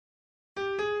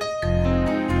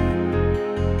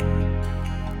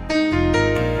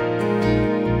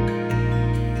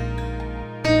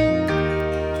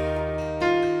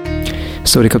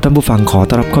สวัสดีครับท่านผู้ฟังขอ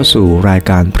ต้อนรับเข้าสู่ราย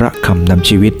การพระคำนำ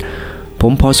ชีวิตผ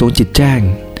มพอสูงจิตแจ้ง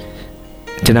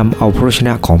จะนำเอาพระวจน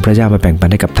ะของพระเจ้ามาแบ่งปัน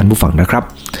ให้กับท่านผู้ฟังนะครับ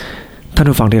ท่าน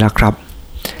ผู้ฟังที่รักครับ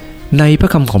ในพระ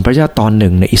คำของพระเจ้าตอนห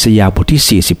นึ่งในอิสยาห์บท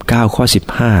ที่49ข้อ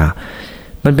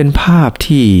15มันเป็นภาพ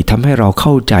ที่ทำให้เราเ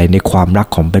ข้าใจในความรัก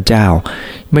ของพระเจ้า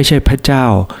ไม่ใช่พระเจ้า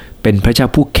เป็นพระเจ้า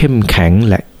ผู้เข้มแข็ง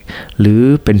หรือ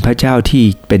เป็นพระเจ้าที่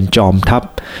เป็นจอมทัพ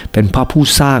เป็นพระผู้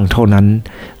สร้างเท่านั้น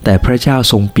แต่พระเจ้า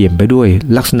ทรงเปี่ยมไปด้วย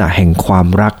ลักษณะแห่งความ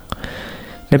รัก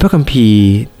ในพระคัมภีร์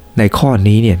ในข้อ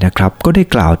นี้เนี่ยนะครับก็ได้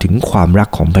กล่าวถึงความรัก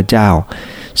ของพระเจ้า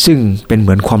ซึ่งเป็นเห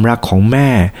มือนความรักของแม่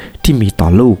ที่มีต่อ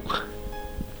ลูก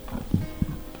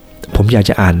ผมอยาก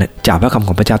จะอ่านจากพระคำข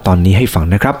องพระเจ้าตอนนี้ให้ฟัง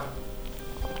นะครับ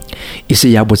อิส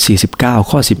ยาห์บท49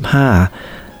ข้อ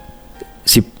15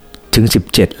 10ถึง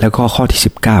17แล้วก็ข้อที่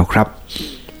19ครับ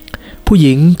ผู้ห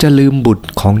ญิงจะลืมบุตร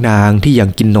ของนางที่ยัง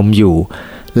กินนมอยู่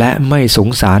และไม่สง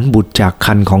สารบุตรจากค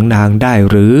รรภ์ของนางได้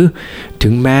หรือถึ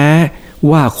งแม้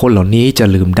ว่าคนเหล่านี้จะ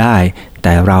ลืมได้แ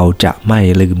ต่เราจะไม่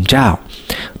ลืมเจ้า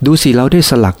ดูสิเราได้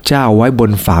สลักเจ้าไว้บ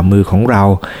นฝ่ามือของเรา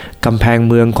กำแพง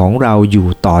เมืองของเราอยู่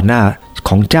ต่อหน้าข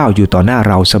องเจ้าอยู่ต่อหน้า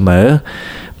เราเสมอ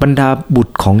บรรดาบุต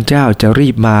รของเจ้าจะรี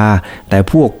บมาแต่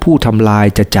พวกผู้ทำลาย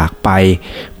จะจากไป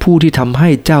ผู้ที่ทำให้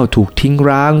เจ้าถูกทิ้ง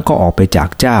ร้างก็ออกไปจาก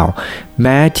เจ้าแ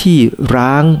ม้ที่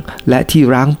ร้างและที่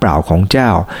ร้างเปล่าของเจ้า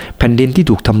แผ่นดินที่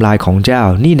ถูกทำลายของเจ้า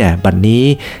นี่แน่บัดนี้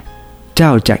เจ้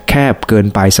าจะแคบเกิน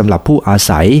ไปสำหรับผู้อา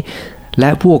ศัยและ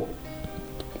พวก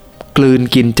กลืน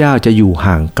กินเจ้าจะอยู่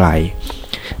ห่างไกล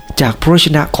จากพระวจ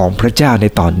นะของพระเจ้าใน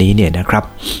ตอนนี้เนี่ยนะครับ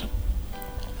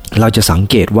เราจะสัง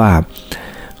เกตว่า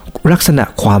ลักษณะ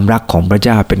ความรักของพระเ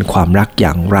จ้าเป็นความรักอ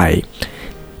ย่างไร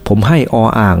ผมให้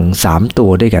อ่าง3ตัว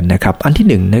ด้วยกันนะครับอันที่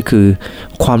1นั่นคือ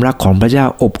ความรักของพระเจ้า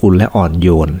อบอุ่นและอ่อนโย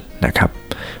นนะครับ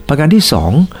ประการที่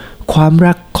2ความ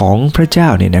รักของพระเจ้า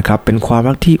เนี่ยนะครับเป็นความ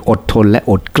รักที่อดทนและ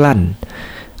อดกลั้น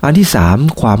อันที่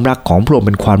3ความรักของพระองค์เ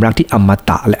ป็นความรักที่อม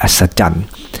ตะและอัศจรรย์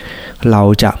เรา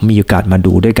จะมีโอกาสมา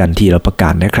ดูด้วยกันทีละประกา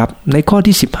รนะครับในข้อ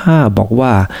ที่15บอกว่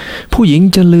าผู้หญิง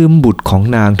จะลืมบุตรของ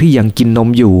นางที่ยังกินนม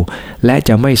อยู่และจ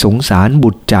ะไม่สงสารบุ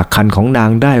ตรจากครรภ์ของนาง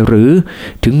ได้หรือ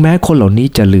ถึงแม้คนเหล่านี้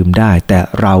จะลืมได้แต่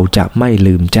เราจะไม่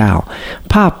ลืมเจ้า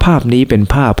ภาพนี้เป็น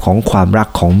ภาพของความรัก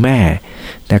ของแม่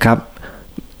นะครับ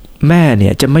แม่เนี่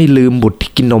ยจะไม่ลืมบุตร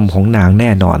ที่กินนมของนางแ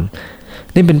น่นอน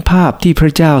นี่เป็นภาพที่พร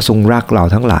ะเจ้าทรงรักเรา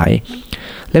ทั้งหลาย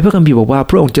และพระคัมภีร์บอกว่า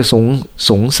พระองค์จะ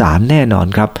สงสารแน่นอน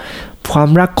ครับความ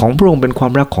รักของพระองค์เป็นควา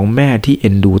มรักของแม่ที่เอ็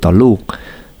นดูต่อลูก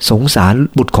สงสาร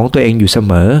บุตรของตัวเองอยู่เส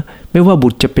มอไม่ว่าบุ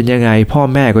ตรจะเป็นยังไงพ่อ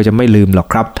แม่ก็จะไม่ลืมหรอก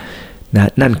ครับ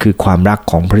นั่นคือความรัก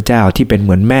ของพระเจ้าที่เป็นเห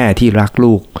มือนแม่ที่รัก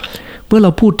ลูกเมื่อเร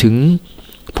าพูดถึง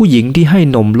ผู้หญิงที่ให้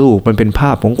นมลูกมันเป็นภ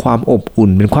าพของความอบอุ่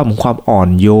นเป็นภาพของความอ่อน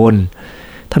โยน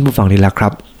ท่านผู้ฟังนี่แหละครั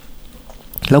บ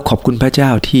แล้วขอบคุณพระเจ้า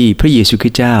ที่พระเยซูคริ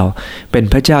สต์เจ้าเป็น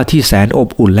พระเจ้าที่แสนอบ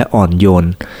อุ่นและอ่อนโยน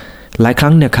หลายครั้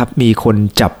งเนี่ยครับมีคน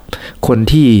จับคน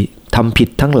ที่ทำผิด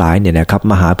ทั้งหลายเนี่ยนะครับ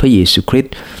มาหาพระเยซูคริส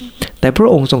ต์แต่พระ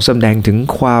องค์ทรงแสดงถึง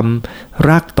ความ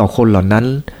รักต่อคนเหล่านั้น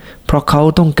เพราะเขา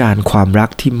ต้องการความรัก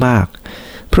ที่มาก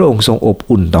พระองค์ทรงอบ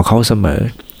อุ่นต่อเขาเสมอ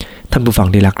ท่านผู้ฟัง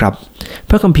ที่รักครับ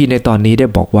พระคัมภีร์ในตอนนี้ได้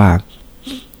บอกว่า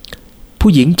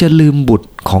ผู้หญิงจะลืมบุตร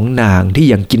ของนางที่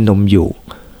ยังกินนมอยู่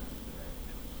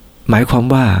หมายความ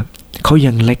ว่าเขา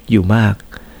ยังเล็กอยู่มาก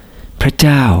พระเ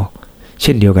จ้าเ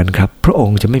ช่นเดียวกันครับพระอง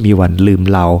ค์จะไม่มีวันลืม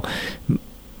เรา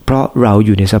เพราะเราอ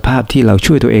ยู่ในสภาพที่เรา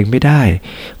ช่วยตัวเองไม่ได้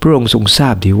พระองค์ทรงทรา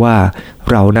บดีว่า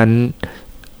เรานั้น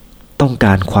ต้องก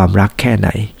ารความรักแค่ไหน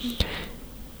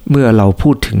เมื่อเราพู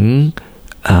ดถึง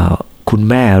คุณ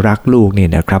แม่รักลูกเนี่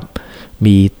ยนะครับ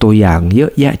มีตัวอย่างเยอ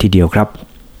ะแยะทีเดียวครับ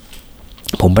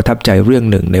ผมประทับใจเรื่อง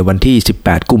หนึ่งในวันที่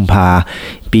18กุมภาพัน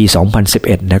ธ์ปี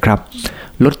2011นะครับ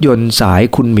รถยนต์สาย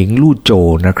คุณหมิงลู่โจ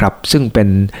นะครับซึ่งเป็น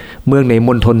เมืองในม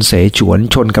ณฑลเสฉวน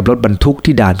ชนกับรถบรรทุก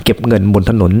ที่ด่านเก็บเงินบน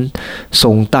ถนนซ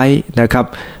งไต้นะครับ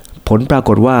ผลปราก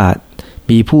ฏว่า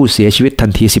มีผู้เสียชีวิตทั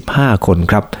นที15คน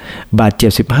ครับบาดเจ็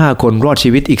บ15คนรอดชี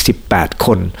วิตอีก18ค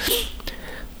น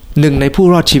หนึ่งในผู้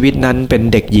รอดชีวิตนั้นเป็น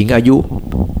เด็กหญิงอายุ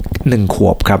1 ข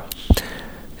วบครับ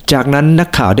จากนั้นนัก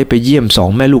ข่าวได้ไปเยี่ยม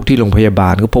2แม่ลูกที่โรงพยาบา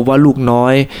ลก็พบว่าลูกน้อ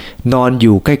ยนอนอ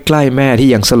ยู่ใกล้ๆแม่ที่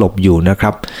ยังสลบอยู่นะค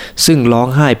รับซึ่งร้อง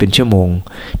ไห้เป็นชั่วโมง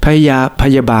พ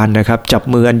ยาบาลนะครับจับ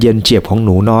มืออันเย็นเจียบของห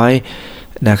นูน้อย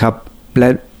นะครับและ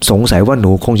สงสัยว่าห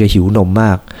นูคงจะหิวนมม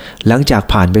ากหลังจาก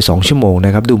ผ่านไป2ชั่วโมงน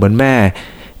ะครับดูเหมือนแม่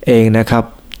เองนะครับ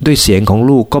ด้วยเสียงของ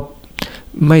ลูกก็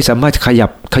ไม่สามารถขยั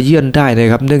บเขยื้อนได้น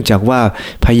ะครับเนื่องจากว่า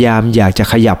พยายามอยากจะ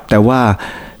ขยับแต่ว่า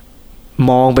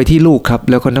มองไปที่ลูกครับ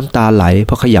แล้วก็น้ำตาไหลเพ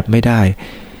ราะขยับไม่ได้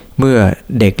เมื่อ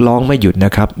เด็กร้องไม่หยุดน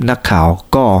ะครับนักข่าว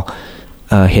ก็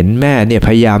เห็นแม่เนี่ยพ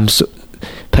ยายาม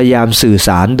พยายามสื่อส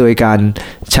ารโดยการ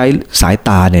ใช้สายต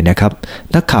าเนี่ยนะครับ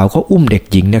นักข่าวก็อุ้มเด็ก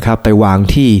หญิงนะครับไปวาง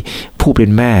ที่ผู้เป็น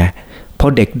แม่พอ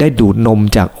เด็กได้ดูดนม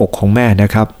จากอกของแม่น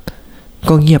ะครับ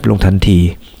ก็เงียบลงทันที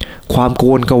ความโก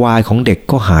นกวายของเด็ก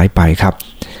ก็หายไปครับ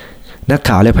นัก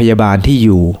ข่าวและพยาบาลที่อ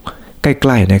ยู่ใก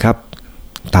ล้ๆนะครับ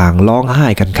ต่างร้องไห้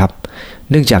กันครับ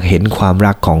เนื่องจากเห็นความ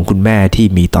รักของคุณแม่ที่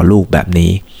มีต่อลูกแบบ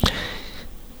นี้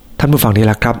ท่านผู้ฟังที่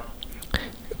รักครับ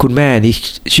คุณแม่นี่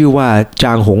ชื่อว่าจ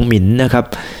างหงหมินนะครับ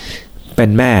เป็น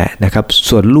แม่นะครับ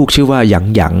ส่วนลูกชื่อว่าหยาง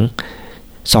หยาง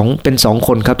เป็นสองค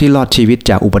นครับที่รอดชีวิต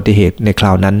จากอุบัติเหตุในคร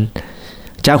าวนั้น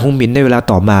จางหงหมินในเวลา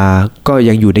ต่อมาก็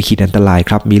ยังอยู่ในขีดอันตราย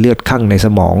ครับมีเลือดข้างในส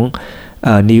มอง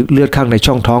เลือดข้างใน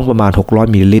ช่องท้องประมาณ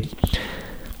600มิลลิลิตร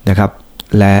นะครับ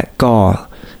และก็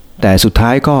แต่สุดท้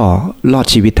ายก็รอด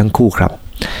ชีวิตทั้งคู่ครับ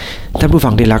ท่านผู้ฟั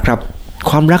งที่รักครับ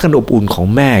ความรักอันอบอุ่นของ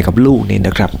แม่กับลูกนี่น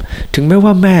ะครับถึงแม้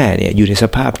ว่าแม่เนี่ยอยู่ในส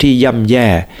ภาพที่ย่ำแย่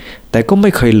แต่ก็ไม่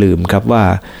เคยลืมครับว่า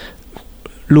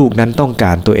ลูกนั้นต้องก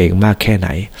ารตัวเองมากแค่ไหน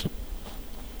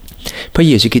พระเ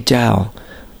ยซูคริสต์เจ้า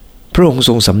พระองค์ท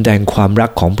รงสำแดงความรั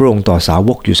กของพระองค์ต่อสาว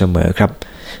กอยู่เสมอครับ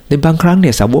ในบางครั้งเ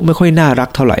นี่ยสาวกไม่ค่อยน่ารัก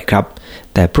เท่าไหร่ครับ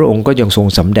แต่พระองค์ก็ยังทรง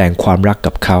สำแดงความรัก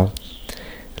กับเขา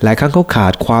หลายครั้งเขาขา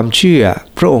ดความเชื่อ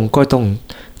พระองค์ก็ต้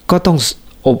อง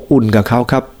อบอุ่นกับเขา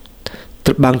ครับ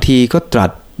บางทีก็ตรั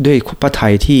สด้วยพระทั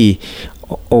ยที่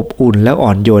อบอุ่นและอ่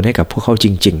อนโยนให้กับพวกเขาจ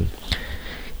ริง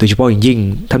ๆโดยเฉพาะอย่างยิ่ง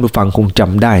ท่านผู้ฟังคงจ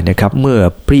ำได้นะครับเมื่อ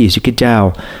พระเยซูคริสต์เจ้า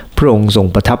พระองค์ทรง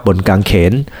ประทับบนกางเข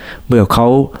นเมื่อเขา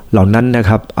เหล่านั้นนะ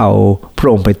ครับเอาพระ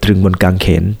องค์ไปตรึงบนกางเข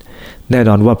นแน่น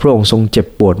อนว่าพระองค์ทรงเจ็บ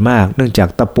ปวดมากเนื่องจาก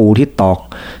ตะปูที่ตอก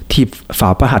ที่ฝ่า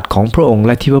พระหัตถ์ของพระองค์แ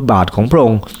ละที่พระบาทของพระอ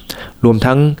งค์รวม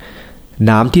ทั้ง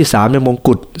น้ำที่3ในมง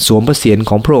กุฎสวมพระเศียร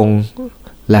ของพระองค์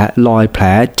และรอยแผล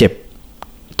เจ็บ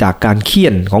จากการเฆี่ย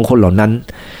นของคนเหล่านั้น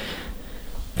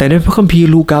แต่ในพระคัมภีร์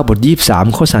ลูกาบท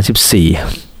23ข้อ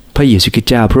34พระเยซูคริสต์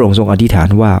เจ้าพระองค์ทรงอธิษฐาน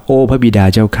ว่าโอ้พระบิดา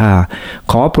เจ้าข้า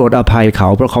ขอโปรดอภัยเขา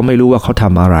เพราะเขาไม่รู้ว่าเขาท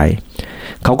ำอะไร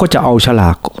เขาก็จะเอาฉ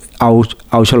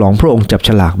ลองพระองค์จับฉ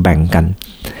ลากแบ่งกัน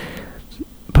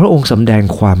พระองค์สำแดง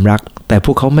ความรักแต่พ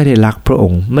วกเขาไม่ได้รักพระอ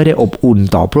งค์ไม่ได้อบอุ่น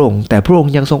ต่อพระองค์แต่พระอง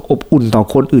ค์ยังทรงอบอุ่นต่อ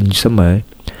คนอื่นเสมอ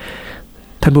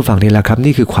ท่านผู้ฟังนี่แหละครับ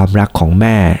นี่คือความรักของแ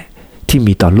ม่ที่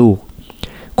มีต่อลูก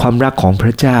ความรักของพร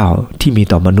ะเจ้าที่มี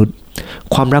ต่อมนุษย์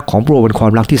ความรักของพระองค์เป็นควา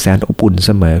มรักที่แสนอบอุ่นเ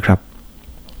สมอครับ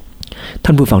ท่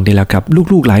านผู้ฟังนี่แหละครับ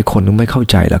ลูกๆหลายคนไม่เข้า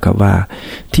ใจแล้วครับว่า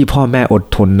ที่พ่อแม่อด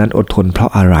ทนนั้นอดทนเพราะ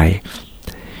อะไร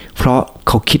เพราะเ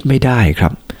ขาคิดไม่ได้ครั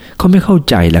บเขาไม่เข้า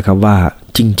ใจแล้วครับว่า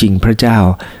จริงๆพระเจ้า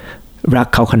รัก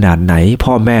เขาขนาดไหน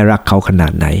พ่อแม่รักเขาขนา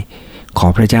ดไหนขอ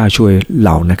พระเจ้าช่วยเร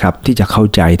านะครับที่จะเข้า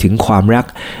ใจถึงความรัก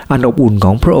อันอบอุ่นข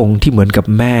องพระองค์ที่เหมือนกับ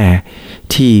แม่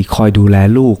ที่คอยดูแล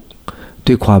ลูก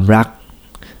ด้วยความรัก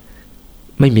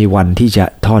ไม่มีวันที่จะ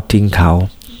ทอดทิ้งเขา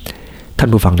ท่าน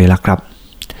ผู้ฟังได้รักครับ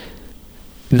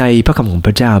ในพระคำของพ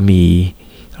ระเจ้ามี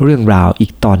เรื่องราวอี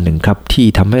กตอนหนึ่งครับที่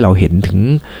ทำให้เราเห็นถึง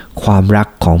ความรัก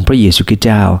ของพระเยซูคริสต์เ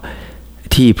จ้า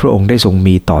ที่พระองค์ได้ทรง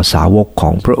มีต่อสาวกขอ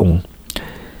งพระองค์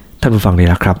ท่านผู้ฟังได้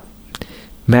รักครับ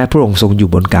แม้พระองค์ทรงอยู่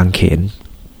บนกางเขน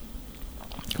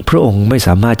พระองค์ไม่ส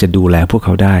ามารถจะดูแลพวกเข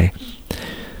าได้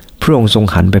พระองค์ทรง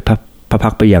หันไปพระพั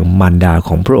กไปยังมารดาข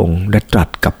องพระองค์และตรัส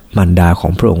กับมารดาขอ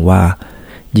งพระองค์ว่า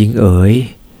หญิงเอ๋ย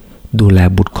ดูแล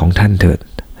บุตรของท่านเถิด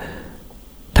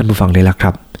ท่านผู้ฟังได้รักค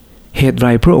รับเหตุไร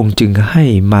พระองค์จึงให้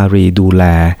มารีดูแล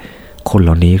คนเห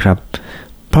ล่านี้ครับ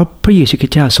เพราะพระเยซูคริส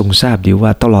ต์เจ้าทรงทราบดีว่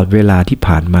าตลอดเวลาที่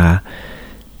ผ่านมา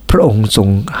พระองค์ทรง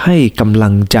ให้กำลั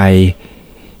งใจ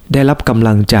ได้รับกำ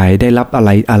ลังใจได้รับอ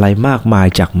ะไรมากมาย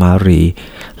จากมารี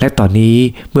และตอนนี้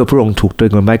เมื่อพระองค์ถูกตรึ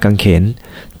งบนไม้กางเขน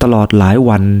ตลอดหลาย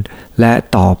วันและ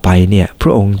ต่อไปเนี่ยพร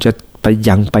ะองค์จะไป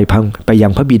ยั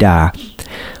งพระบิดา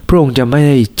พระองค์จะไม่ไ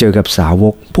ด้เจอกับสาว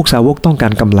กพวกสาวกต้องกา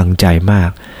รกำลังใจมาก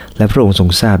และพระองค์ทรง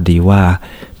ทราบดีว่า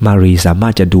มารีสามา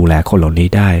รถจะดูแลคนเหล่านี้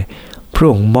ได้พระ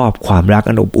องค์มอบความรัก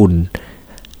อันอบอุ่น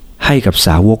ให้กับส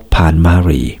าวกผ่านมา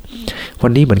รีวั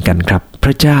นนี้เหมือนกันครับพ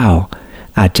ระเจ้า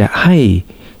อาจจะให้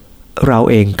เรา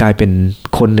เองกลายเป็น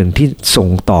คนหนึ่งที่ส่ง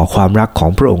ต่อความรักของ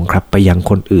พระองค์ครับไปยัง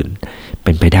คนอื่นเ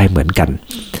ป็นไปได้เหมือนกัน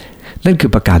นั่นคื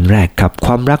อประการแรกครับค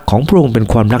วามรักของพระองค์เป็น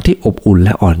ความรักที่อบอุ่นแล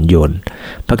ะอ่อนโยน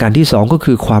ประการที่2ก็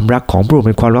คือความรักของพระองค์เ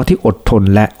ป็นความรักที่อดทน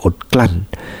และอดกลั้น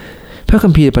พระคั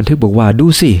มภีร์บันทึกบอกว่าดู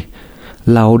สิ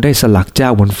เราได้สลักเจ้า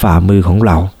บนฝ่ามือของเ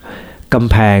ราก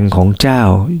ำแพงของเจ้า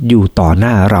อยู่ต่อหน้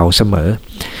าเราเสมอ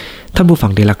ท่านผู้ฟั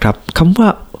งดีละครับคำว่า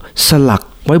สลัก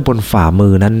ไว้บนฝ่ามื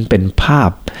อนั้นเป็นภา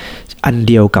พอัน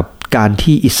เดียวกับการ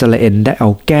ที่อิสราเอลได้เอา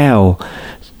แก้ว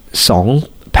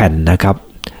2แผ่นนะครับ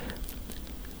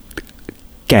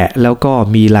แกะแล้วก็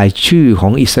มีรายชื่อขอ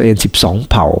งอิสราเอล12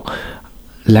เผ่า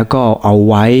แล้วก็เอา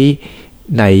ไ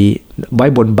ว้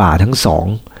บนบ่าทั้งสอง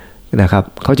นะครับ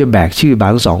เขาจะแบกชื่อบา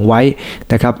ทั้งสองไว้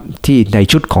นะครับที่ใน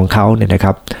ชุดของเขาเนี่ยนะค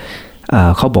รับ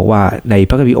เขาบอกว่าในพ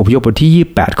ระคัมภีร์อพยพบทที่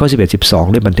28ข้อ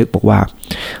11-12ได้บันทึกบอกว่า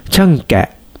ช่างแกะ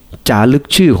จารึก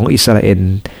ชื่อของอิสราเอล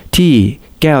ที่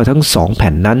แก้วทั้งสองแ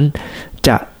ผ่นนั้นจ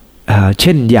ะเ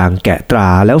ช่นอย่างแกะตรา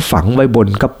แล้วฝังไว้บน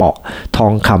กระเป๋าทอ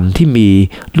งคำที่มี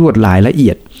ลวดลายละเอี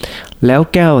ยดแล้ว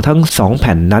แก้วทั้งสองแ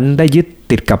ผ่นนั้นได้ยึด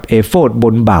ติดกับเอโฟดบ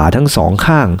นบ่าทั้งสอง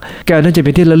ข้างแก้วนั้นจะเป็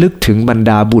นที่ระลึกถึงบรร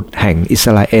ดาบุตรแห่งอิส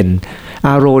ราเอลอ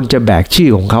าโรนจะแบกชื่อ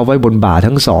ของเขาไว้บนบ่า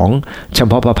ทั้งสองเฉ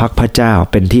พาะพระพักพระเจ้า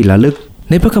เป็นที่ระลึก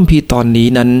ในพระคัมภีร์ตอนนี้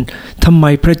นั้นทำไม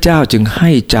พระเจ้าจึงให้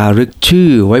จารึกชื่อ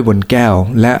ไว้บนแก้ว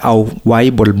และเอาไว้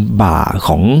บนบ่าข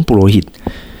องปุโรหิต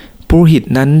ปุโรหิต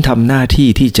นั้นทำหน้าที่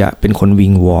ที่จะเป็นคนวิ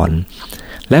งวอน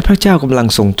และพระเจ้ากำลัง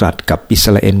ทรงตรัสกับอิส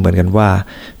ราเอลเหมือนกันว่า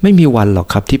ไม่มีวันหรอก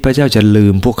ครับที่พระเจ้าจะลื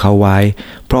มพวกเขาไว้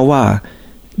เพราะว่า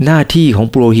หน้าที่ของ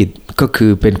ปุโรหิตก็คื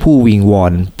อเป็นผู้วิงวอ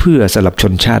นเพื่อสำหรับช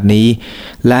นชาตินี้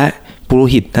และปุโร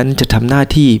หิตนั้นจะทำหน้า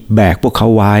ที่แบกพวกเขา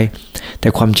ไว้แต่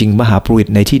ความจริงมหาปุโรหิต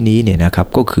ในที่นี้เนี่ยนะครับ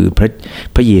ก็คือ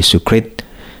พระเยซูคริสต์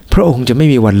พระองค์จะไม่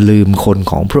มีวันลืมคน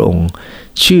ของพระองค์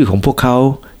ชื่อของพวกเขา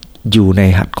อยู่ใน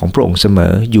หัตถ์ของพระองค์เสม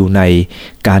ออยู่ใน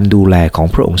การดูแลของ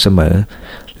พระองค์เสมอ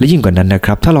และยิ่งกว่านั้นนะค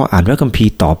รับถ้าเราอ่านพระคัมภี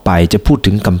ร์ต่อไปจะพูด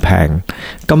ถึงกำแพ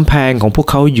งของพวก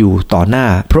เขาอยู่ต่อหน้า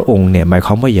พระองค์เนี่ยหมายค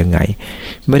วามว่ายังไง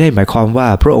ไม่ได้หมายความว่า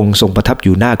พระองค์ทรงประทับอ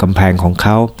ยู่หน้ากำแพงของเข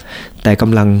าแต่ก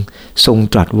ำลังทรง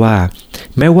ตรัสว่า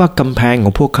แม้ว่ากำแพงข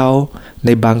องพวกเขาใน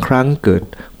บางครั้งเกิด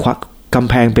กำ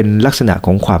แพงเป็นลักษณะข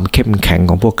องความเข้มแข็ง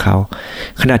ของพวกเขา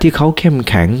ขณะที่เขาเข้ม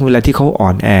แข็งเวลาที่เขาอ่อ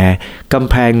นแอก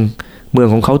ำแพงเมือง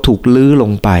ของเขาถูกลื้อล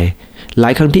งไปหลา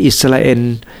ยครั้งที่อิสราเอล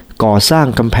ก่อสร้าง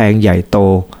กำแพงใหญ่โต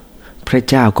พระ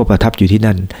เจ้าก็ประทับอยู่ที่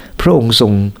นั่นพระองค์ทร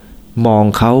งมอง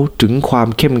เขาถึงความ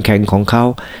เข้มแข็งของเขา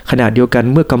ขณะเดียวกัน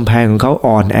เมื่อกำแพงของเขา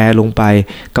อ่อนแอลงไป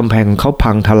กำแพงของเขา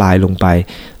พังทลายลงไป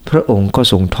พระองค์ก็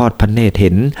ทรงทอดพระเนตรเห็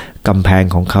นกำแพง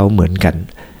ของเขาเหมือนกัน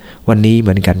วันนี้เห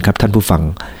มือนกันครับท่านผู้ฟัง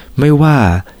ไม่ว่า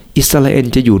อิสราเอล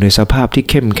จะอยู่ในสภาพที่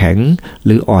เข้มแข็งห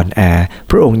รืออ่อนแอ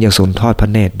พระองค์ยังทรงทอดพระ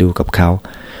เนตรดูกับเขา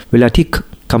เวลาที่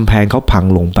กำแพงเขาพัง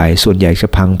ลงไปส่วนใหญ่จะ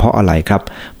พังเพราะอะไรครับ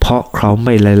เพราะเขาไ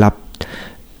ม่ได้รับ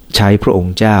ใช้พระอง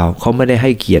ค์เจ้าเขาไม่ได้ใ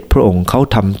ห้เกียรติพระองค์เขา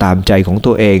ทำตามใจของ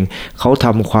ตัวเองเขาท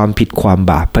ำความผิดความ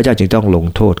บาปพระเจ้าจึงต้องลง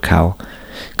โทษเขา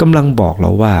กำลังบอกเร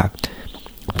าว่า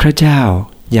พระเจ้า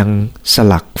ยังส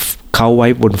ลักเขาไว้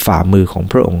บนฝ่ามือของ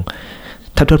พระองค์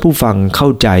ถ้าท่านผู้ฟังเข้า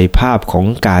ใจภาพของ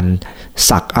การ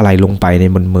สักอะไรลงไปใน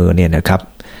บนมือเนี่ยนะครับ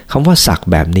คำว่าสัก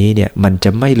แบบนี้เนี่ยมันจ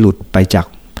ะไม่หลุดไปจาก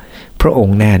พระอง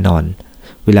ค์แน่นอน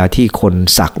เวลาที่คน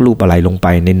สักรูปอะไรลงไป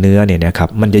ในเนื้อเนี่ยนะครับ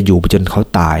มันจะอยู่ไปจนเขา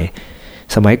ตาย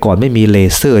สมัยก่อนไม่มีเล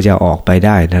เซอร์จะออกไปไ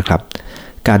ด้นะครับ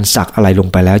การสักอะไรลง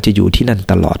ไปแล้วจะอยู่ที่นั่น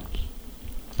ตลอด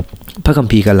พระคัม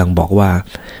ภีร์กำลังบอกว่า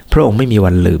พระองค์ไม่มี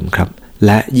วันลืมครับแ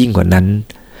ละยิ่งกว่านั้น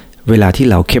เวลาที่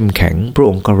เราเข้มแข็งพระอ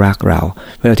งค์ก็รักเรา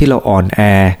เวลาที่เราอ่อนแอ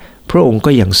พระองค์ก็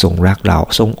ยังทรงรักเรา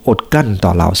ทรงอดกลั้นต่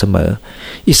อเราเสมอ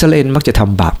อิสราเอลมักจะท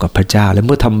ำบาปกับพระเจ้าและเ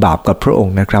มื่อทำบาปกับพระอง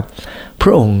ค์นะครับพร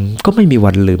ะองค์ก็ไม่มี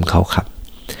วันลืมเขาครับ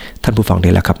ท่านผู้ฟัง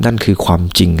นี่แหละครับนั่นคือความ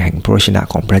จริงแห่งพระวจนะ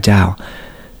ของพระเจ้า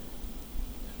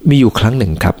มีอยู่ครั้งหนึ่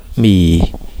งครับมี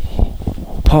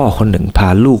พ่อคนหนึ่งพา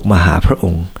ลูกมาหาพระอ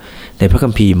งค์ในพระคั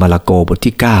มภีร์มาระโกบท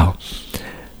ที่9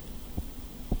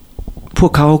พว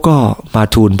กเขาก็มา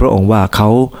ทูลพระองค์ว่าเขา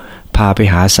พาไป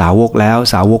หาสาวกแล้ว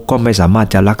สาวกก็ไม่สามารถ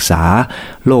จะรักษา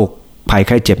โรคภัยไ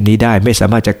ข้เจ็บนี้ได้ไม่สา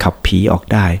มารถจะขับผีออก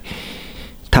ได้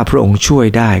ถ้าพระองค์ช่วย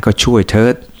ได้ก็ช่วยเถิ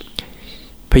ด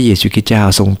พระเยซูคริสต์เจ้า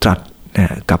ทรงตรัส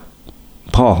กับ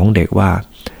พ่อของเด็กว่า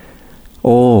โ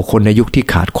อ้คนในยุคที่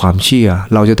ขาดความเชื่อ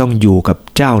เราจะต้องอยู่กับ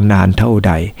เจ้านานเท่าใ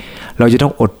ดเราจะต้อ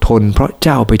งอดทนเพราะเ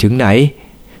จ้าไปถึงไหน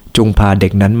จงพาเด็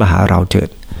กนั้นมาหาเราเถิด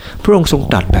พระองค์ทรง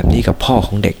ตรัสแบบนี้กับพ่อข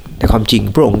องเด็กแต่ความจริง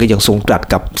พระองค์ก็ยังทรงตรัส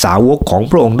กับสาวกของ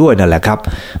พระองค์ด้วยนั่นแหละครับ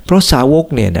เพราะสาวก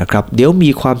เนี่ยนะครับเดี๋ยวมี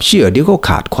ความเชื่อเดี๋ยวก็ข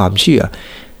าดความเชื่อ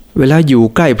เวลาอยู่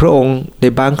ใกล้พระองค์ใน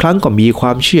บางครั้งก็มีคว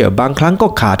ามเชื่อบางครั้งก็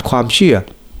ขาดความเชื่อ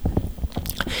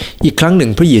อีกครั้งหนึ่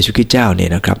งพระเยซูคริสต์เจ้าเนี่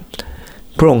ยนะครับ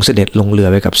พระองค์เสด็จลงเรือ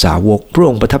ไปกับสาวกพระอ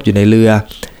งค์ประทับอยู่ในเรือ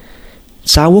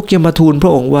สาวกยังมาทูลพร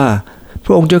ะองค์ว่าพ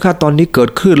ระองค์เจ้าข้าตอนนี้เกิด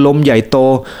คลื่นลมใหญ่โต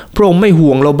พระองค์ไม่ห่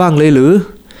วงเราบ้างเลยหรือ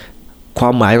ควา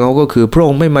มหมายของเขาก็คือพระอ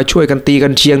งค์ไม่มาช่วยกันตีกั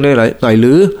นเชียงด้วยหน่อยห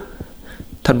รือ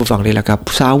ท่านผู้ฟังนี่แหละครับ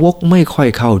สาวกไม่ค่อย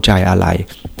เข้าใจอะไร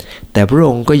แต่พระอ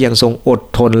งค์ก็ยังทรงอด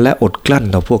ทนและอดกลั้น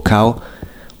ต่อพวกเขา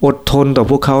อดทนต่อ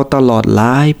พวกเขาตลอดหล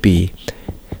ายปี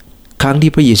ครั้ง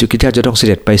ที่พระเยซูคริสต์จะต้องเส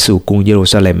ด็จไปสู่กรุงเยรู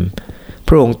ซาเล็มพ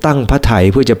ระองค์ตั้งพระทัย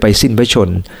เพื่อจะไปสิ้นพระชน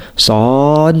สอ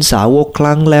นสาวกค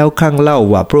รั้งแล้วครั้งเล่า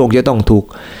ว่าพระองค์จะต้องถูก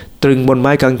ตรึงบนไ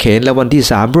ม้กางเขนและวันที่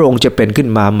3พระองค์จะเป็นขึ้น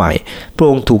มาใหม่พระ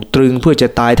องค์ถูกตรึงเพื่อจะ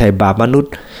ตายไถ่บาปมนุษ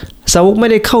ย์สาวกไม่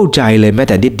ได้เข้าใจเลยแม้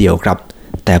แต่นิดเดียวครับ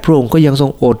แต่พระองค์ก็ยังทร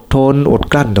งอดทนอด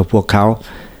กลั้นต่อพวกเขา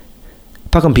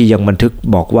พระคัมภีร์ยังบันทึก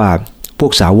บอกว่าพว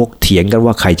กสาวกเถียงกัน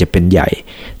ว่าใครจะเป็นใหญ่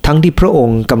ทั้งที่พระอง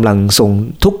ค์กำลังทรง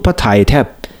ทุกข์พระทัยแทบ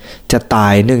จะตา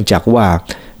ยเนื่องจากว่า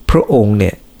พระองค์เนี่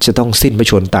ยจะต้องสิ้นพระ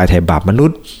ชนม์ตายไถ่บาปมนุษ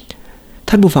ย์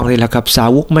ท่านผู้ฟังเลยละครับสา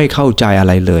วกไม่เข้าใจอะ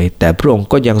ไรเลยแต่พระองค์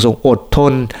ก็ยังทรงอดท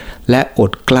นและอ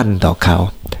ดกลั้นต่อเขา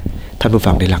ท่านผู้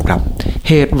ฟังได้ละครับเ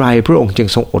หตุไรพระองค์จึง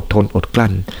ทรงอดทนอดกลั้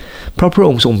นเพราะพระอ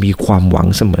งค์ทรงมีความหวัง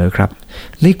เสมอครับ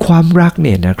ในความรักเ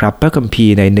นี่ยนะครับพระคัมภี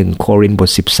ร์ใน1โครินธ์บท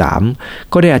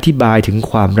13ก็ได้อธิบายถึง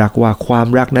ความรักว่าความ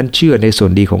รักนั้นเชื่อในส่ว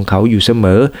นดีของเขาอยู่เสม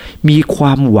อมีคว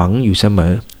ามหวังอยู่เสม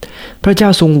อพระเจ้า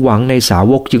ทรงหวังในสา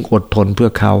วกจึงอดทนเพื่อ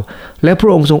เขาและพร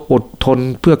ะองค์ทรงอดทน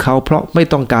เพื่อเขาเพราะไม่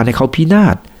ต้องการให้เขาพินา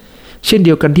ศเช่นเ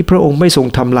ดียวกันที่พระองค์ไม่ทรง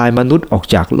ทำลายมนุษย์ออก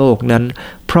จากโลกนั้น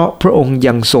เพราะพระองค์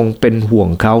ยังทรงเป็นห่วง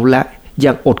เขาและ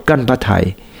ยังอดกลั้นพระทัย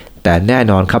แต่แน่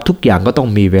นอนครับทุกอย่างก็ต้อง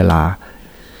มีเวลา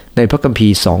ในพระคัมภี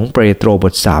ร์2เปโตรบ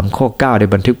ท3ข้อ9ได้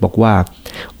บันทึกบอกว่า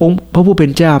องค์พระผู้เป็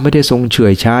นเจ้าไม่ได้ทรงเฉื่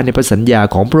อยช้าในพระสัญญา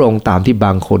ของพระองค์ตามที่บ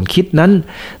างคนคิดนั้น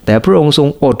แต่พระองค์ทรง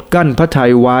อดกลั้นพระทั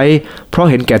ยไว้เพราะ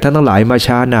เห็นแก่ท่านทั้งหลายมา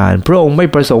ช้านานพระองค์ไม่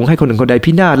ประสงค์ให้คนหนึ่งคนใด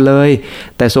พินาศเลย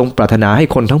แต่ทรงปรารถนาให้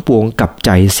คนทั้งปวงกลับใจ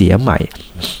เสียใหม่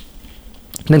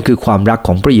นั่นคือความรักข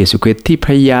องพระเยซูคริสต์ที่พ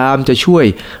ยายามจะช่วย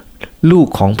ลูก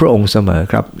ของพระองค์เสมอ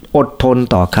ครับอดทน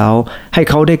ต่อเขาให้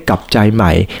เขาได้กลับใจให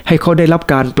ม่ให้เขาได้รับ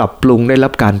การปรับปรุงได้รั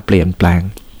บการเปลี่ยนแปลง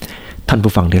ท่าน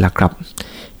ผู้ฟังได้ละครับ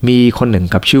มีคนหนึ่ง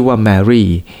ครับชื่อว่าแมรี่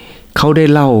เขาได้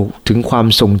เล่าถึงความ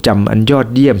ทรงจำอันยอด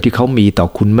เยี่ยมที่เขามีต่อ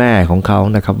คุณแม่ของเขา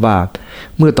นะครับว่า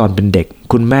เมื่อตอนเป็นเด็ก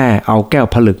คุณแม่เอาแก้ว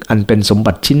ผลึกอันเป็นสม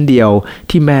บัติชิ้นเดียว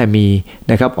ที่แม่มี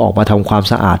นะครับออกมาทำความ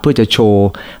สะอาดเพื่อจะโชว์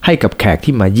ให้กับแขก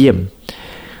ที่มาเยี่ยม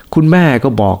คุณแม่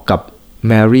ก็บอกกับ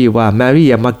แมรี่ว่าแมรี่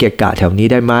อย่ามาเกะกะแถวนี้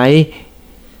ได้ไหม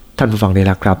ท่านผู้ฟังได้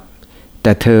ละครับแ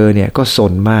ต่เธอเนี่ยก็ส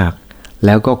นมากแ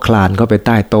ล้วก็คลานเข้าไปใ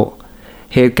ต้โต๊ะ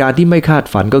เหตุการณ์ที่ไม่คาด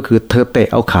ฝันก็คือเธอเตะ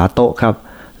เอาขาโต๊ะครับ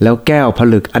แล้วแก้วผ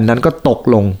ลึกอันนั้นก็ตก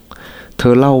ลงเธ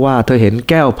อเล่าว่าเธอเห็น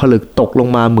แก้วผลึกตกลง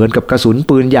มาเหมือนกับกระสุน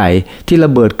ปืนใหญ่ที่ร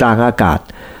ะเบิดกลางอากาศ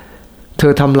เธ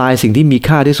อทำลายสิ่งที่มี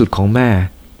ค่าที่สุดของแม่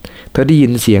เธอได้ยิ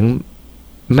นเสียง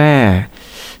แม่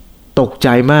ตกใจ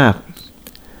มาก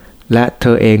และเธ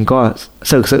อเองก็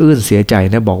สึกสะอื้นเสียใจ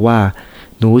นะบอกว่า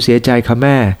หนูเสียใจค่ะแ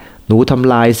ม่หนูท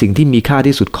ำลายสิ่งที่มีค่า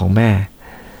ที่สุดของแม่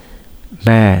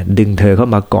ดึงเธอเข้า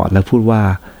มากอดแล้วพูดว่า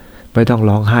ไม่ต้อง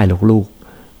ร้องไห้หรอกลูก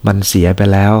มันเสียไป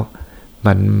แล้ว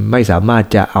มันไม่สามารถ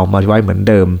จะเอามาไว้เหมือน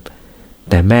เดิม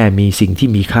แต่แม่มีสิ่งที่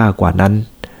มีค่ากว่านั้น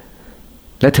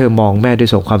และเธอมองแม่ด้วย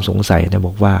ความสงสัยนะบ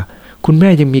อกว่าคุณแม่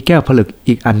ยังมีแก้วผลึก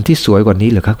อีกอันที่สวยกว่านี้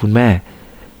เหรอคะคุณแ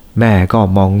ม่ก็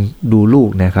มองดูลูก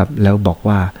นะครับแล้วบอก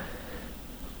ว่า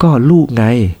ก็ลูกไง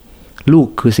ลูก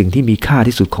คือสิ่งที่มีค่า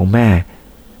ที่สุดของแม่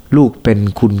ลูกเป็น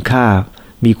คุณค่า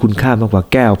มีคุณค่ามากกว่า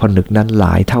แก้วผลึกนั้นหล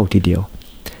ายเท่าทีเดียว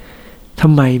ทำ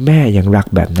ไมแม่ยังรัก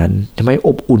แบบนั้นทำไมอ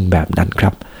บอุ่นแบบนั้นครั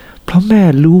บเพราะแม่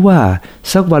รู้ว่า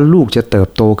สักวันลูกจะเติบ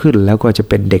โตขึ้นแล้วก็จะ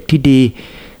เป็นเด็กที่ดี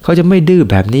เขาจะไม่ดื้อ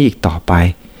แบบนี้อีกต่อไป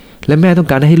และแม่ต้อง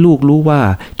การให้ลูกรู้ว่า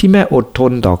ที่แม่อดท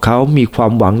นต่อเขามีควา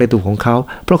มหวังในตัวของเขา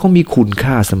เพราะเขามีคุณ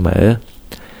ค่าเสมอ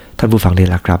ท่านผู้ฟังได้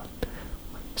ละครับ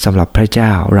สำหรับพระเจ้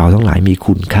าเราทั้งหลายมี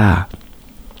คุณค่า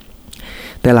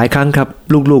แต่หลายครั้งครับ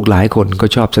ลูกๆหลายคนก็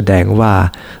ชอบแสดงว่า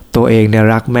ตัวเองเนี่ย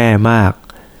รักแม่มาก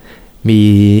มี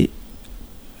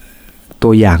ตั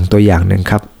วอย่างหนึ่ง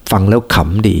ครับฟังแล้วข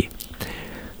ำดี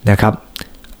นะครับ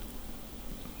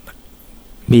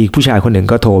มีผู้ชายคนหนึ่ง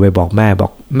ก็โทรไปบอกแ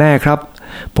ม่ครับ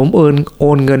ผมโอ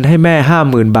นเงินให้แม่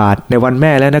 50,000 บาทในวันแ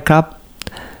ม่แล้วนะครับ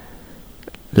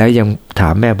แล้วยังถา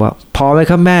มแม่ว่าพอไหม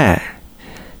ครับแม่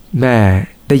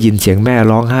ได้ยินเสียงแม่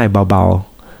ร้องไห้เบา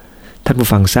ๆท่านผู้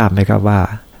ฟังทราบไหมครับว่า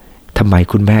ทำไม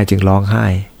คุณแม่จึงร้องไห้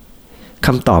ค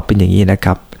ำตอบเป็นอย่างนี้นะค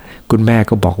รับคุณแม่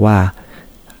ก็บอกว่า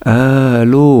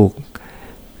ลู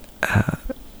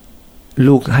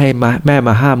กให้แม่ม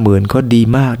า 50,000 ก็ดี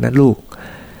มากนะลูก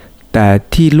แต่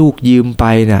ที่ลูกยืมไป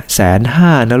น่ะ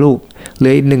 150,000 นะลูกเหลื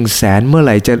ออีก 100,000 เมื่อไห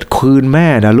ร่จะคืนแม่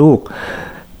นะลูก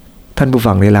ท่านผู้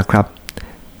ฟังนี่แหละครับ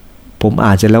ผมอ่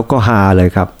านเสร็จแล้วก็ฮาเลย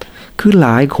ครับคือหล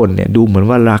ายคนเนี่ยดูเหมือน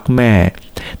ว่ารักแม่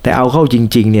แต่เอาเข้าจ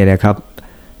ริงๆเนี่ยนะครับ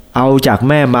เอาจาก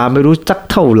แม่มาไม่รู้จัก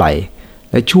เท่าไหร่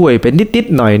และช่วยเป็นนิด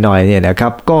ๆหน่อยๆเนี่ยนะครั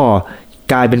บก็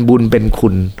กลายเป็นบุญเป็นคุ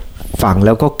ณฟังแ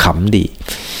ล้วก็ขำดี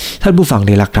ท่านผู้ฟัง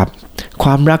นี่แหละครับคว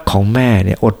ามรักของแม่เ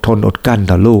นี่ยอดทนอดกลั้น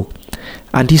ต่อลูก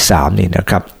อันที่3นี่นะ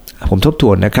ครับผมทบท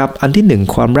วนนะครับอันที่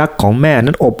1ความรักของแม่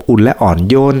นั้นอบอุ่นและอ่อน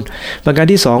โยนประการ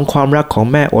ที่2ความรักของ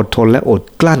แม่อดทนและอด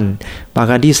กลั้นประ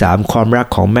การที่3ความรัก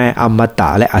ของแม่อมตะ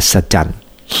และอัศจรรย์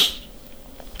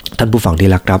ท่านผู้ฟังที่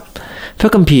รักครับพระ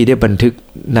คัมภีร์ได้บันทึก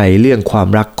ในเรื่องความ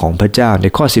รักของพระเจ้าใน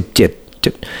ข้อ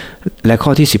17และข้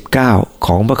อที่19ข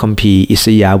องพระคัมภีร์อิส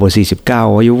ยาห์บท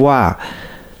49ไว้ว่า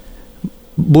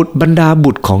บรรดา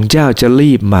บุตรของเจ้าจะ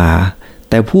รีบมา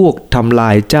แต่พวกทำลา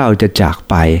ยเจ้าจะจาก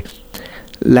ไป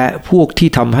และพวกที่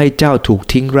ทำให้เจ้าถูก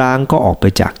ทิ้งร้างก็ออกไป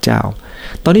จากเจ้า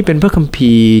ตอนนี้เป็นพระคัม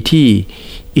ภีร์ที่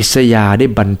อิสยาห์ได้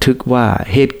บันทึกว่า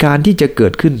เหตุการณ์ที่จะเกิ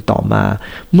ดขึ้นต่อมา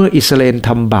เมื่ออิสราเอลท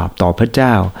ำบาปต่อพระเจ้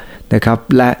านะครับ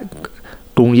และ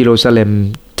กรุงเยรูซาเล็ม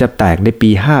จะแตกในปี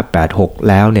586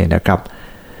แล้วเนี่ยนะครับ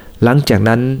หลังจาก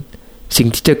นั้นสิ่ง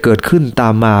ที่จะเกิดขึ้นตา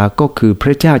มมาก็คือพร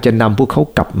ะเจ้าจะนำพวกเขา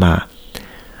กลับมา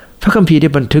พระคัมภีร์ได้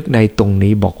บันทึกในตรง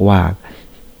นี้บอกว่า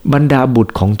บรรดาบุต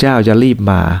รของเจ้าจะรีบ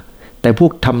มาแต่พว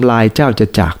กทำลายเจ้าจะ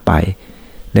จากไป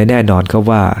แน่นอนครับ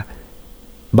ว่า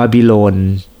บาบิโลน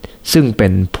ซึ่งเป็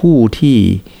นผู้ที่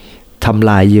ทำ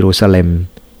ลายเยรูซาเล็ม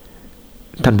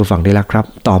ท่านผู้ฟังได้แล้วครับ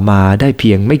ต่อมาได้เพี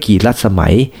ยงไม่กี่รัชสมั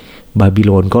ยบาบิโ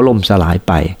ลนก็ล่มสลาย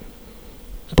ไป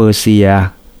เปอร์เซีย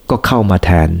ก็เข้ามาแท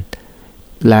น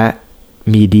และ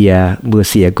มีเดียเปอร์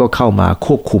เซียก็เข้ามาค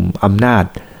วบคุมอำนาจ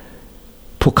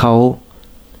พวกเขา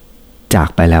จาก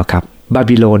ไปแล้วครับบา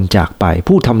บิโลนจากไป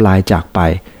ผู้ทำลายจากไป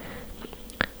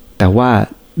แต่ว่า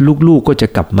ลูกๆก็จะ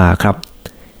กลับมาครับ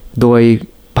โดย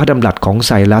พระดำรัสของไ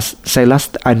ซรัส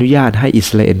อนุญาตให้อิส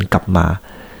ราเอลกลับมา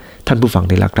ท่านผู้ฟังไ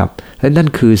ด้แล้วครับและนั่น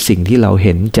คือสิ่งที่เราเ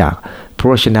ห็นจากพระ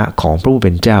วจนะของพระผู้เ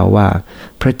ป็นเจ้าว่า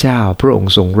พระเจ้าพระอง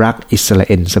ค์ทรงรักอิสราเ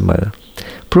อลเสมอ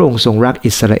พระองค์ทรงรัก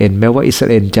อิสราเอลแม้ว่าอิสร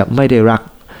าเอลจะไม่ได้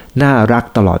น่ารัก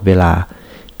ตลอดเวลา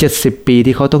70ปี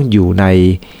ที่เขาต้องอยู่ใน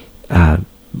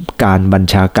การบัญ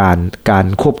ชาการ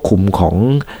ควบคุมของ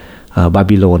บา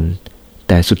บิโลนแ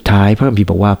ต่สุดท้ายพระคัมภีร์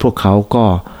บอกว่าพวกเขาก็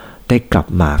ได้กลับ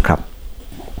มาครับ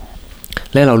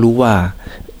และเรารู้ว่า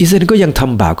อิสราเอลก็ยังท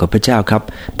ำบาปกับพระเจ้าครับ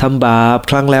ทำบาป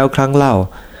ครั้งแล้วครั้งเล่า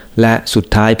และสุด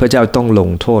ท้ายพระเจ้าต้องลง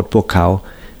โทษพวกเขา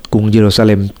กรุงเยรูซาเ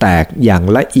ล็มแตกอย่าง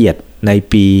ละเอียดใน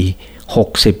ปี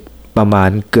60ประมาณ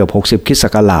เกือบ60คริสต์ศั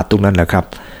กราชตรงนั้นแหละครับ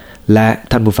และ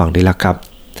ท่านผู้ฟังได้ละครับ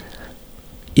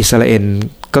อิสราเอล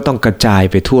ก็ต้องกระจาย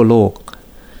ไปทั่วโลก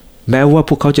แม้ว่า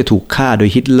พวกเขาจะถูกฆ่าโดย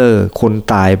ฮิตเลอร์คน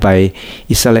ตายไป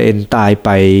อิสราเอลตายไป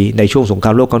ในช่วงสงคร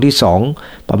ามโลกครั้งที่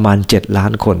2ประมาณ7ล้า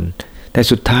นคนแต่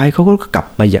สุดท้ายเขาก็กลับ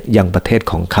มายังประเทศ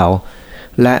ของเขา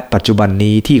และปัจจุบัน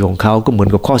นี้ที่ของเขาก็เหมือน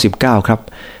กับข้อ19ครับ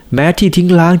แม้ที่ทิ้ง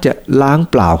ล้างจะล้าง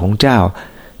เปล่าของเจ้า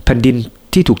แผ่นดิน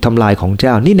ที่ถูกทำลายของเจ้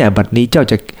านี่แน่บัดนี้เจ้า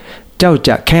จ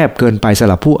ะแคบเกินไปสำ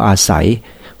หรับผู้อาศัย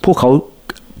พว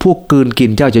กกลืนกิน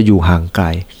เจ้าจะอยู่ห่างไกล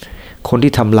คน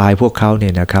ที่ทำลายพวกเขาเนี่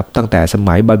ยนะครับตั้งแต่ส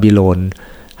มัยบาบิโลน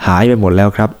หายไปหมดแล้ว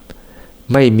ครับ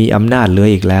ไม่มีอำนาจเหลือ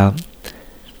อีกแล้ว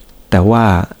แต่ว่า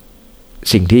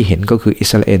สิ่งที่เห็นก็คืออิ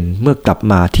สราเอลเมื่อกลับ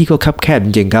มาที่ก็คับแคบจ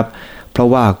ริงๆครับเพราะ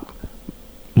ว่า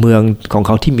เมืองของเ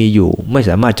ขาที่มีอยู่ไม่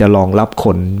สามารถจะรองรับค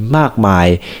นมากมาย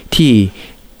ที่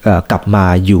กลับมา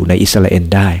อยู่ในอิสราเอล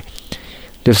ได้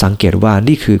โดยสังเกตว่า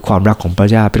นี่คือความรักของพระ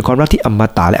เจ้าเป็นความรักที่อม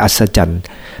ตะและอัศจรรย์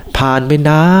ผ่านไป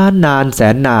นานแส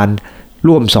นนาน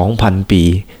ร่วม 2,000 ปี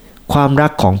ความรั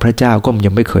กของพระเจ้าก็ยั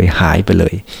งไม่เคยหายไปเล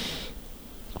ย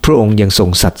พระองค์ยังทรง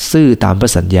สัตย์ซื่อตามพระ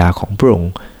สัญญาของพระอง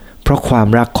ค์เพราะความ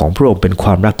รักของพระองค์เป็นคว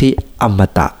ามรักที่อม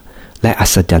ตะและอั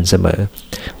ศจรรย์เสมอ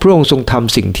พระองค์ทรงท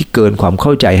ำสิ่งที่เกินความเข้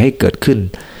าใจให้เกิดขึ้น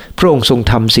พระองค์ทรง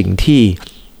ทำสิ่งที่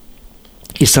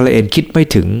อิสราเอลคิดไม่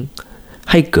ถึง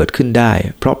ให้เกิดขึ้นได้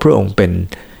เพราะพระองค์เป็น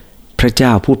พระเจ้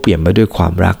าผู้เปี่ยมไปด้วยควา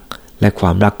มรักและคว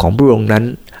ามรักของพระองค์นั้น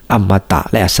อมตะ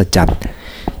และอัศจรรย์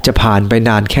จะผ่านไปน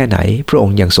านแค่ไหนพระอง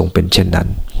ค์ยังทรงเป็นเช่นนั้น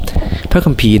พระ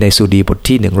คัมภีร์ในสุดีบท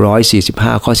ที่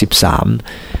145ข้อ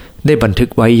13ได้บันทึก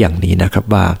ไว้อย่างนี้นะครับ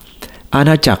ว่าอา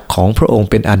ณาจักรของพระองค์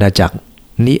เป็นอาณาจักร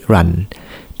นิรันดร์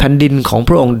แผ่นดินของพ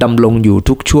ระองค์ดำรงอยู่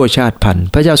ทุกชั่วชาติพันธุ์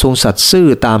พระเจ้าทรงสัตย์ซื่อ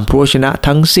ตามพระวจนะ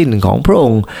ทั้งสิ้นของพระอ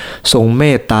งค์ทรงเม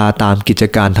ตตาตามกิจ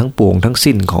การทั้งปวงทั้ง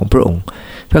สิ้นของพระองค์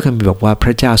พระคัมภีร์บอกว่าพร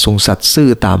ะเจ้าทรงสัตย์ซื่อ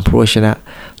ตามพระวจนะ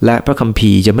และพระคัม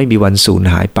ภีร์จะไม่มีวันสูญ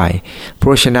หายไปพระ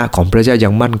วจนะของพระเจ้ายั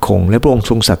งมั่นคงและพระองค์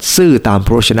ทรงสัตย์ซื่อตามพ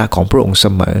ระวจนะของพระองค์เส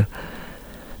มอ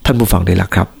ท่านผู้ฟังได้ละ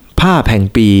ครับภาพแห่ง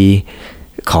ปี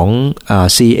ของ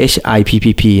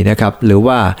CHIPPP นะครับหรือ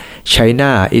ว่า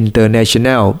China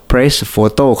International Press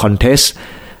Photo Contest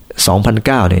 2009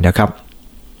เนี่ยนะครับ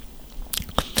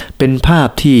เป็นภาพ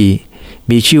ที่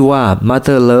มีชื่อว่า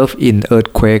Mother Love in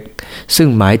Earthquake ซึ่ง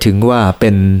หมายถึงว่าเป็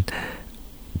น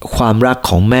ความรัก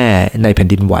ของแม่ในแผ่น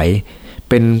ดินไหว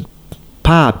เป็นภ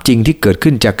าพจริงที่เกิด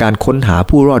ขึ้นจากการค้นหา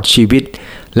ผู้รอดชีวิต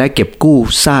และเก็บกู้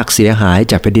ซากเสียหาย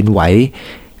จากแผ่นดินไหว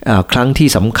ครั้งที่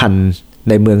สำคัญ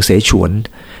ในเมืองเสฉวน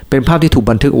เป็นภาพที่ถูก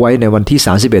บันทึกไว้ในวันที่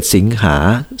31สิงหา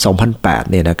2008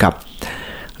เนี่ยนะครับ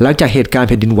หลังจากเหตุการณ์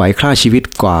แผ่นดินไหวฆ่าชีวิต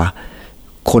กว่า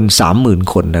คน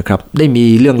 30,000 คนนะครับได้มี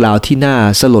เรื่องราวที่น่า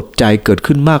สลดใจเกิด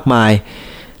ขึ้นมากมาย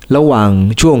ระหว่าง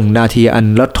ช่วงนาทีอัน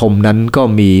ระทมนั้นก็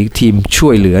มีทีมช่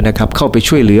วยเหลือนะครับเข้าไป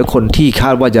ช่วยเหลือคนที่คา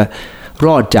ดว่าจะร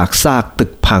อดจากซากตึ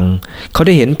กพังเขาไ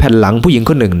ด้เห็นแผ่นหลังผู้หญิง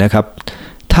คนหนึ่งนะครับ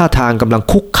ท่าทางกำลัง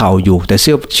คุกเข่าอยู่แต่เ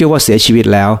ชื่อว่าเสียชีวิต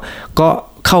แล้วก็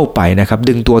เข้าไปนะครับ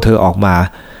ดึงตัวเธอออกมา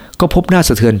ก็พบหน้าส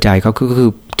ะเทือนใจเขาก็คือ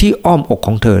ที่อ้อมอกข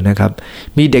องเธอนะครับ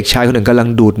มีเด็กชายคนหนึ่งกำลัง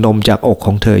ดูดนมจากอกข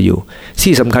องเธออยู่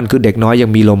ที่สำคัญคือเด็กน้อยยัง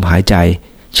มีลมหายใจ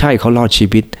ใช่เขารอดชี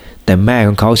วิตแต่แม่ข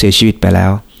องเขาเสียชีวิตไปแล้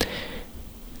ว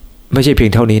ไม่ใช่เพีย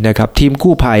งเท่านี้นะครับทีม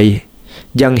กู้ภัย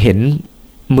ยังเห็น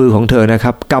มือของเธอนะค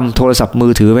รับกำโทรศัพท์มื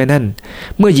อถือไว้นั่น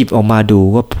เมื่อหยิบออกมาดู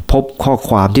ก็พบข้อค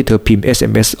วามที่เธอพิมพ์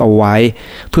SMS เอาไว้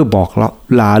เพื่อบอก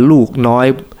ลาลูกน้อย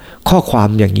ข้อความ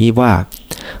อย่างนี้ว่า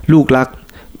ลูกรัก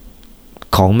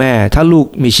ของแม่ถ้าลูก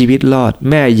มีชีวิตรอด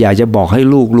แม่อยากจะบอกให้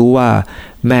ลูกรู้ว่า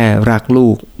แม่รักลู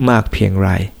กมากเพียงไร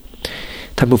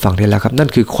ท่านผู้ฟังได้แล้วครับนั่น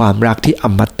คือความรักที่อ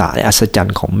มตะและอัศจรร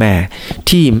ย์ของแม่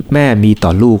ที่แม่มีต่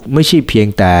อลูกไม่ใช่เพียง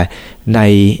แต่ใน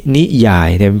นิยาย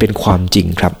แต่มันเป็นความจริง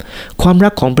ครับความรั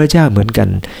กของพระเจ้าเหมือนกัน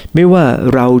ไม่ว่า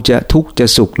เราจะทุกข์จะ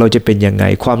สุขเราจะเป็นยังไง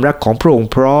ความรักของพระองค์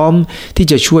พร้อมที่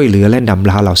จะช่วยเหลือและนำ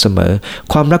พาเราเสมอ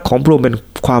ความรักของพระองค์เป็น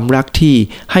ความรักที่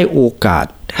ให้โอกาส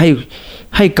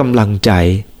ให้กำลังใจ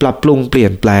ปรับปรุงเปลี่ย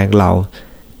นแปลงเรา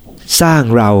สร้าง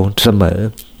เราเสมอ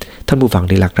ท่านผู้ฟัง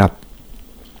ที่รักครับ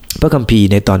พระคัมภีร์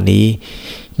ในตอนนี้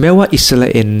แม้ว่าอิสรา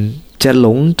เอลจะหล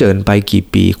งเจิญไปกี่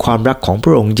ปีความรักของพ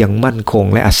ระองค์ยังมั่นคง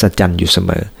และอัศจรรย์อยู่เส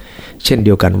มอเช่นเ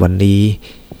ดียวกันวันนี้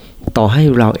ต่อให้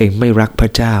เราเองไม่รักพร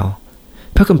ะเจ้า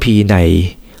พระคัมภีร์ใน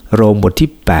โรมบท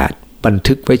ที่8บัน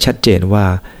ทึกไว้ชัดเจนว่า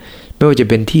ไม่ว่าจะ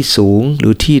เป็นที่สูงหรื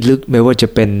อที่ลึกไม่ว่าจะ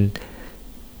เป็น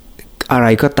อะไร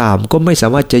ก็ตามก็ไม่สา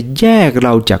มารถจะแยกเร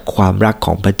าจากความรักข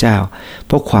องพระเจ้าเ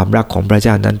พราะความรักของพระเ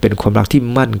จ้านั้นเป็นความรักที่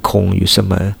มั่นคงอยู่เส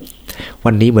มอ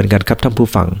วันนี้เหมือนกันครับท่านผู้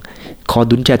ฟังขอ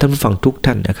ดุลใจท่านผู้ฟังทุก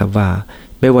ท่านนะครับว่า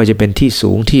ไม่ว่าจะเป็นที่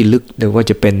สูงที่ลึกหรือว่า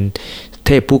จะเป็นเท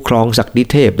พผู้ครองศักดิ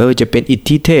เทพหรือว่าจะเป็นอิท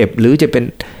ธิเทพหรือจะเป็น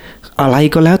อะไร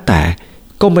ก็แล้วแต่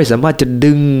ก็ไม่สามารถจะ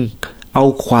ดึงเอา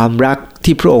ความรัก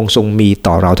ที่พระองค์ทรงมี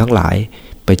ต่อเราทั้งหลาย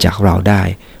ไปจากเราได้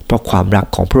เพราะความรัก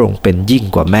ของพระองค์เป็นยิ่ง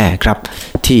กว่าแม่ครับ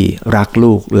ที่รัก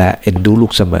ลูกและเอ็นดูลู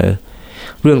กเสมอ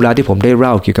เรื่องราวที่ผมได้เ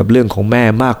ล่าเกี่ยวกับเรื่องของแม่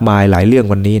มากมายหลายเรื่อง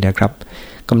วันนี้นะครับ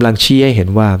กำลังชี้ให้เห็น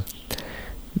ว่า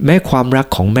แม้ความรัก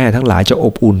ของแม่ทั้งหลายจะอ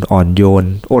บอุ่นอ่อนโยน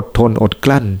อดทนอดก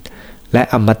ลั้นและ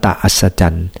อมตะอัศจร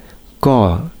รย์ก็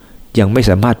ยังไม่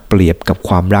สามารถเปรียบกับค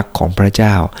วามรักของพระเจ้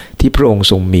าที่พระองค์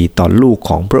ทรงมีต่อลูก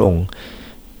ของพระองค์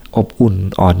อบอุ่น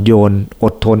อ่อนโยนอ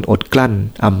ดทนอดกลั้น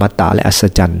อมตะและอัศ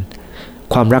จรรย์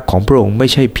ความรักของพระองค์ไม่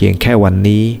ใช่เพียงแค่วัน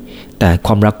นี้แต่ค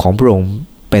วามรักของพระองค์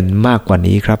เป็นมากกว่า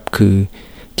นี้ครับคือ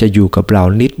จะอยู่กับเรา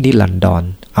นิรันดร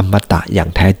อมตะอย่าง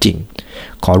แท้จริง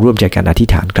ขอร่วมใจกันอธิ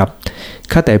ษฐานครับ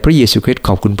ข้าแต่พระเยซูคริสต์ข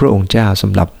อบคุณพระองค์เจ้าส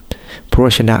ำหรับพระว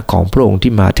จนะของพระองค์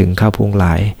ที่มาถึงข้าพงหล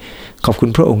ายขอบคุณ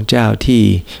พระองค์เจ้าที่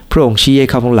พระองค์ชี้ให้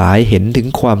ข้าพงหลายเห็นถึง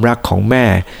ความรักของแม่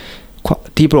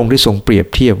ที่พระองค์ได้ทรงเปรียบ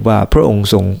เทียบว่าพระองค์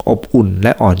ทรงอบอุ่นแล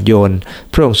ะอ่อนโยน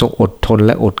พระองค์ทรงอดทนแ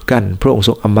ละอดกลั้นพระองค์ท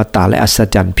รงอมตะและอัศ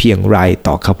จรรย์เพียงไร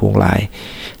ต่อข้าพงหลาย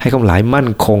ให้ข้าพงหลายมั่น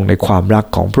คงในความรัก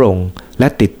ของพระองค์และ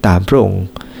ติดตามพระองค์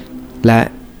และ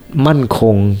มั่นค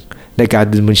งในการ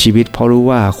ดำเนินชีวิตเพราะรู้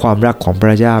ว่าความรักของพ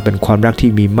ระเจ้าเป็นความรัก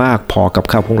ที่มีมากพอกับ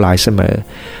ข้าพงหลายเสมอ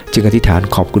จึงอธิษฐาน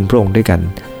ขอบคุณพระองค์ด้วยกัน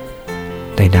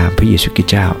ในนามพระเยซูคริส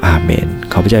ต์เจ้าอาเมน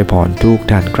ขอพระเจ้าอวยพรทุก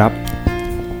ท่านครับ